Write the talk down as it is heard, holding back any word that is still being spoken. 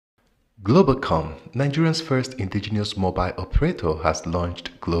Globacom, Nigeria's first indigenous mobile operator, has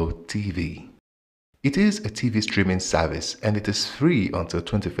launched Glo TV. It is a TV streaming service and it is free until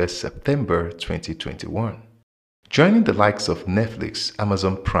 21st September 2021. Joining the likes of Netflix,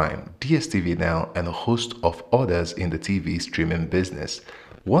 Amazon Prime, DSTV Now, and a host of others in the TV streaming business,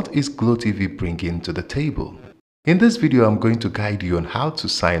 what is Glo TV bringing to the table? In this video, I'm going to guide you on how to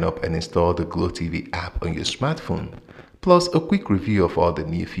sign up and install the Glo TV app on your smartphone, plus a quick review of all the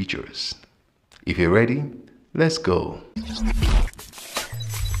new features. If you're ready, let's go.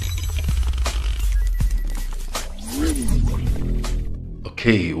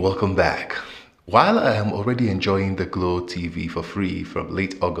 Okay, welcome back. While I am already enjoying the Glo TV for free from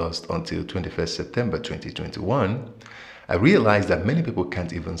late August until 21st September 2021, I realized that many people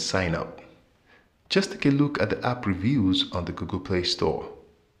can't even sign up. Just take a look at the app reviews on the Google Play Store.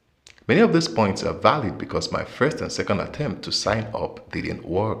 Many of these points are valid because my first and second attempt to sign up didn't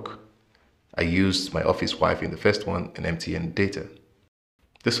work. I used my office Wi-Fi in the first one and MTN data.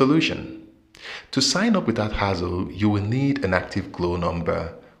 The solution: to sign up without hassle, you will need an active Glo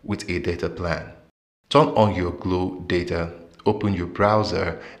number with a data plan. Turn on your Glo data, open your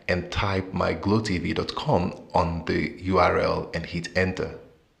browser and type myglotv.com on the URL and hit enter.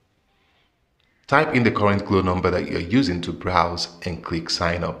 Type in the current Glo number that you're using to browse and click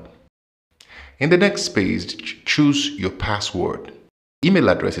sign up. In the next page, choose your password. Email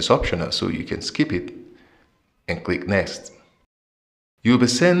address is optional, so you can skip it and click next. You'll be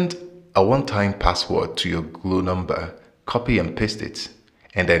sent a one-time password to your Glo number, copy and paste it,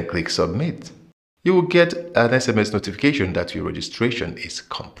 and then click submit. You will get an SMS notification that your registration is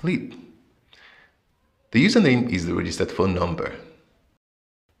complete. The username is the registered phone number.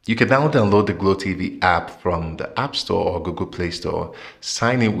 You can now download the Glo TV app from the App Store or Google Play Store,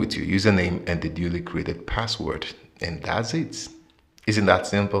 sign in with your username and the newly created password, and that's it. Isn't that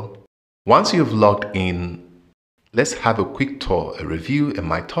simple? Once you've logged in, let's have a quick tour, a review, and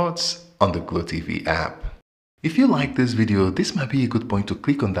my thoughts on the Glo TV app. If you like this video, this might be a good point to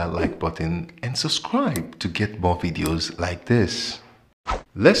click on that like button and subscribe to get more videos like this.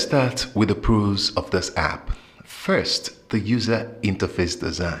 Let's start with the pros of this app. First, the user interface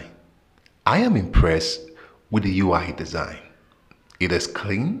design. I am impressed with the UI design. It is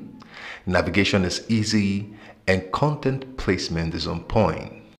clean, navigation is easy, and content placement is on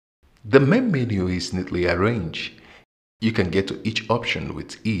point. The main menu is neatly arranged. You can get to each option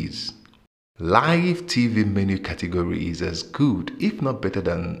with ease. Live TV menu category is as good, if not better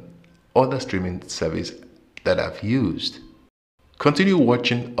than other streaming service that I've used. Continue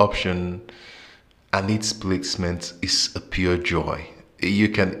watching option and its placement is a pure joy. You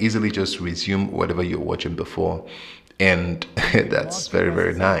can easily just resume whatever you're watching before, and that's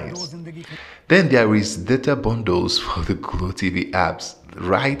very nice. Then there is data bundles for the Glo TV apps.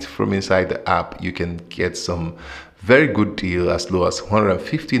 Right from inside the app, you can get some very good deal as low as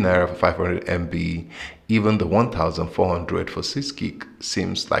 150 naira for 500 MB. Even the 1,400 for 6 gig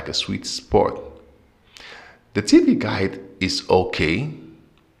seems like a sweet spot. The TV guide is okay.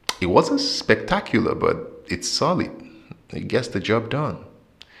 It wasn't spectacular, but it's solid. It gets the job done.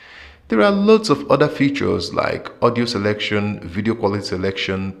 There are loads of other features like audio selection, video quality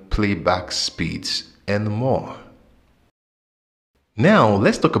selection, playback speeds, and more. Now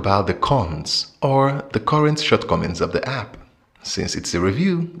let's talk about the cons or the current shortcomings of the app. Since it's a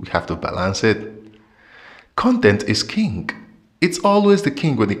review, we have to balance it. Content is king. It's always the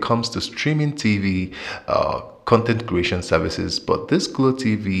king when it comes to streaming TV, content creation services, but this Glo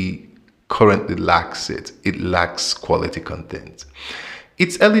TV currently lacks it. It lacks quality content.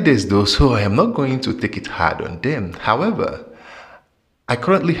 It's early days though, so I am not going to take it hard on them. However, I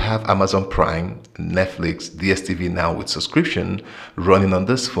currently have Amazon Prime, Netflix, DSTV Now with subscription running on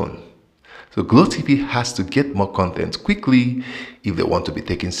this phone. So Glo TV has to get more content quickly if they want to be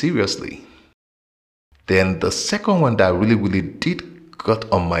taken seriously. Then the second one that really did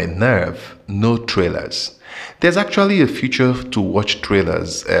got on my nerve, no trailers. There's actually a feature to watch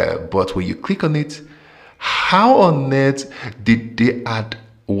trailers, but when you click on it, how on earth did they add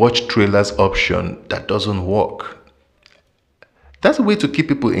watch trailers option that doesn't work? That's a way to keep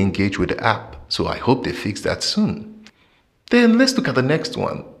people engaged with the app, so I hope they fix that soon. Then let's look at the next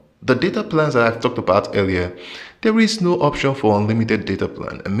one. The data plans that I've talked about earlier, there is no option for unlimited data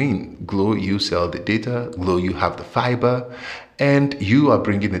plan. I mean, Glo, you sell the data, Glo, you have the fiber, and you are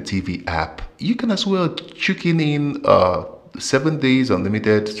bringing a TV app. You can as well chicken in 7 days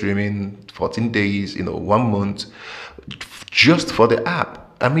unlimited streaming, 14 days, 1 month, just for the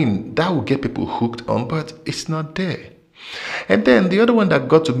app. I mean, that will get people hooked on, but it's not there. And then the other one that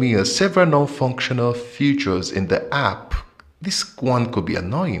got to me are several non-functional features in the app this one could be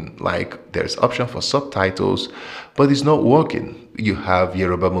annoying. Like there's option for subtitles, but it's not working. You have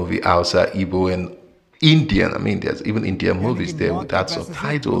Yoruba movie, Hausa, Igbo, and Indian. I mean, there's even Indian movies there without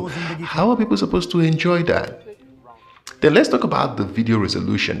subtitle. How are people supposed to enjoy that? Then let's talk about the video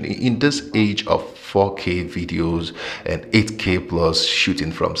resolution. In this age of 4K videos and 8K plus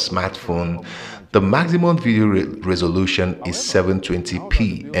shooting from smartphone, the maximum video resolution is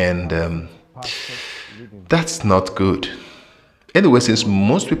 720p, and that's not good. Anyway, since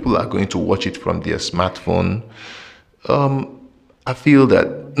most people are going to watch it from their smartphone, I feel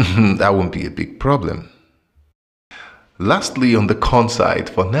that that won't be a big problem. Lastly, on the con side,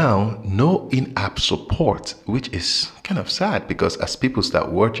 for now, no in-app support, which is kind of sad because as people start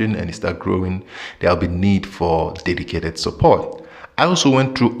watching and start growing, there'll be need for dedicated support. I also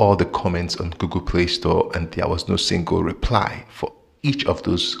went through all the comments on Google Play Store and there was no single reply for each of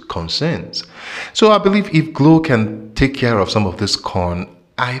those concerns. So I believe if Glo can take care of some of this con,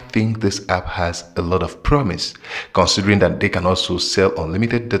 I think this app has a lot of promise, considering that they can also sell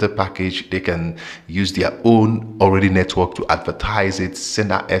unlimited data package. They can use their own already network to advertise it,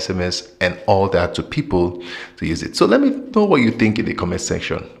 send out SMS and all that to people to use it. So let me know what you think in the comment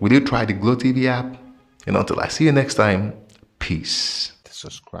section. Will you try the Glo TV app? And until I see you next time, peace.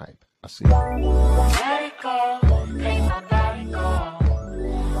 Subscribe. I'll see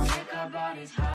you.